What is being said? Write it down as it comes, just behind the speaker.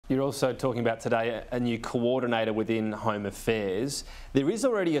You're also talking about today a new coordinator within Home Affairs. There is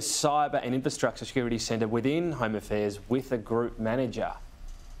already a Cyber and Infrastructure Security Centre within Home Affairs with a group manager.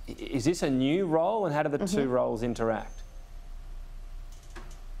 Is this a new role, and how do the two roles interact?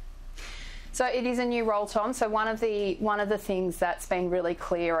 So it is a new role, Tom. So one of the things that's been really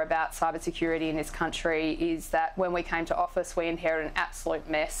clear about cybersecurity in this country is that when we came to office, we inherited an absolute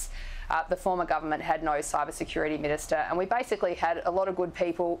mess. The former government had no cybersecurity minister, and we basically had a lot of good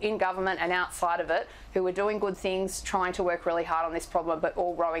people in government and outside of it who were doing good things, trying to work really hard on this problem, but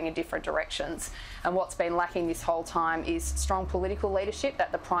all rowing in different directions. And what's been lacking this whole time is strong political leadership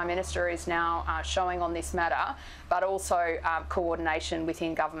that the Prime Minister is now showing on this matter, but also coordination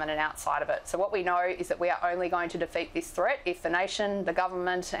within government and outside of it. So what we know is that we are only going to defeat this threat if the nation, the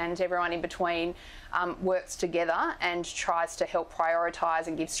government and everyone in between works together and tries to help prioritise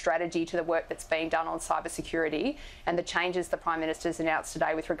and give strategy to the work that's being done on cybersecurity. And the changes the Prime Minister's announced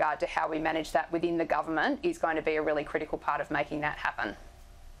today with regard to how we manage that within the government is going to be a really critical part of making that happen.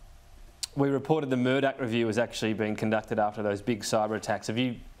 We reported the Murdoch review has actually been conducted after those big cyber attacks. Have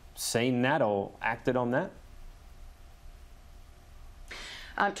you seen that or acted on that?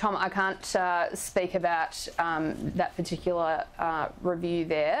 Tom, I can't speak about that particular review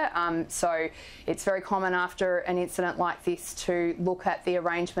there. So it's very common after an incident like this to look at the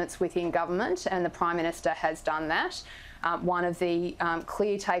arrangements within government, and the Prime Minister has done that. One of the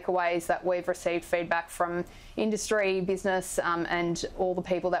clear takeaways that we've received feedback from industry, business and all the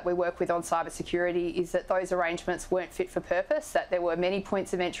people that we work with on cybersecurity is that those arrangements weren't fit for purpose, that there were many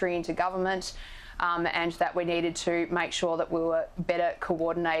points of entry into government, and that we needed to make sure that we were better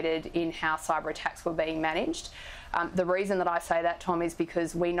coordinated in how cyber attacks were being managed. The reason that I say that, Tom, is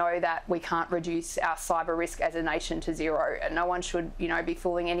because we know that we can't reduce our cyber risk as a nation to zero, and no one should, be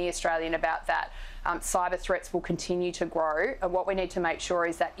fooling any Australian about that. Cyber threats will continue to grow, and what we need to make sure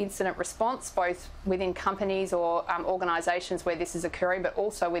is that incident response, both within companies or organisations where this is occurring, but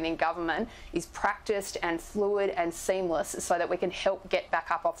also within government, is practiced and fluid and seamless so that we can help get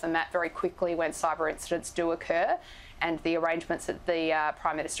back up off the mat very quickly when cyber incidents do occur. And the arrangements that the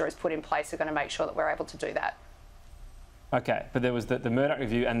Prime Minister has put in place are going to make sure that we're able to do that. Okay, but there was the Murdoch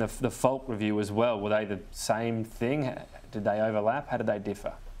review and the Falk review as well. Were they the same thing? Did they overlap? How did they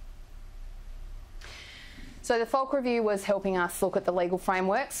differ? So the Falk review was helping us look at the legal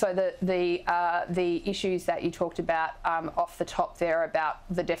framework. So the issues that you talked about off the top there about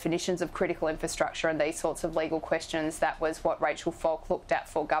the definitions of critical infrastructure and these sorts of legal questions, that was what Rachel Falk looked at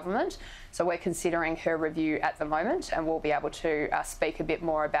for government. So we're considering her review at the moment, and we'll be able to speak a bit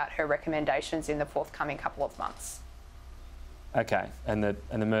more about her recommendations in the forthcoming couple of months. Okay, and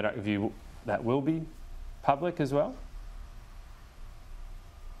the Murdoch review, that will be public as well?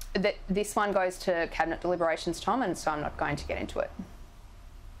 This one goes to Cabinet deliberations, Tom, and so I'm not going to get into it.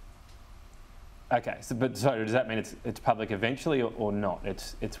 Okay, so does that mean it's public eventually or not?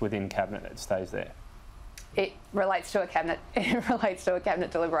 It's within Cabinet, it stays there? It relates to a Cabinet. It relates to a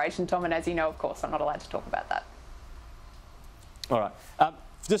Cabinet deliberation, Tom, and as you know, of course, I'm not allowed to talk about that. All right.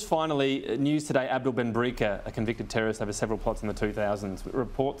 Just finally, news today, Abdul Ben Brika, a convicted terrorist over several plots in the 2000s,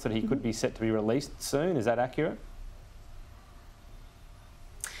 reports that he could be set to be released soon. Is that accurate?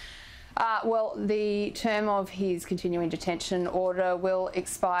 Well, the term of his continuing detention order will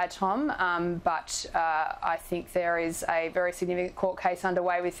expire, Tom, but I think there is a very significant court case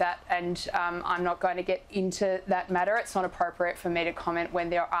underway with that, and I'm not going to get into that matter. It's not appropriate for me to comment when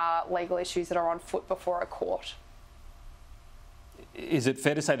there are legal issues that are on foot before a court. Is it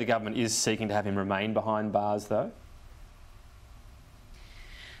fair to say the government is seeking to have him remain behind bars, though?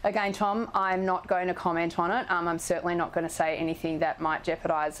 Again, Tom, I'm not going to comment on it. I'm certainly not going to say anything that might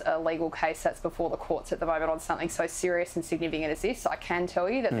jeopardise a legal case that's before the courts at the moment on something so serious and significant as this. I can tell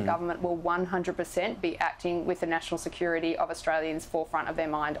you that the government will 100% be acting with the national security of Australians forefront of their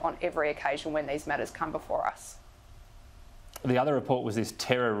mind on every occasion when these matters come before us. The other report was this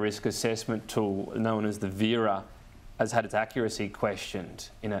terror risk assessment tool known as the VERA has had its accuracy questioned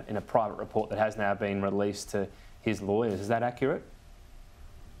in a private report that has now been released to his lawyers. Is that accurate?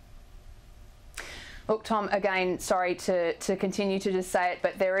 Look, Tom, again, sorry to continue to just say it,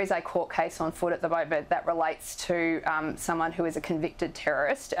 but there is a court case on foot at the moment that relates to someone who is a convicted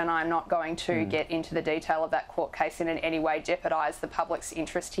terrorist, and I'm not going to get into the detail of that court case and in any way jeopardise the public's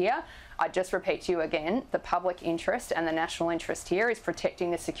interest here. I just repeat to you again, the public interest and the national interest here is protecting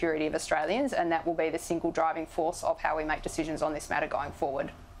the security of Australians, and that will be the single driving force of how we make decisions on this matter going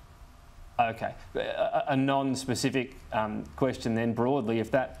forward. Okay. A non-specific question then, broadly, if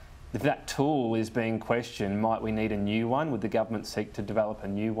that tool is being questioned, might we need a new one? Would the government seek to develop a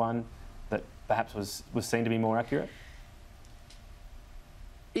new one that perhaps was seen to be more accurate?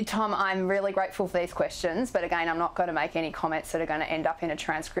 Tom, I'm really grateful for these questions, but again, I'm not going to make any comments that are going to end up in a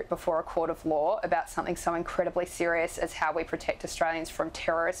transcript before a court of law about something so incredibly serious as how we protect Australians from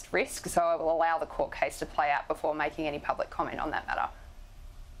terrorist risk. So I will allow the court case to play out before making any public comment on that matter.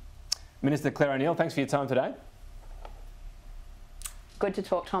 Minister Clare O'Neil, thanks for your time today. Good to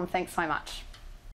talk, Tom. Thanks so much.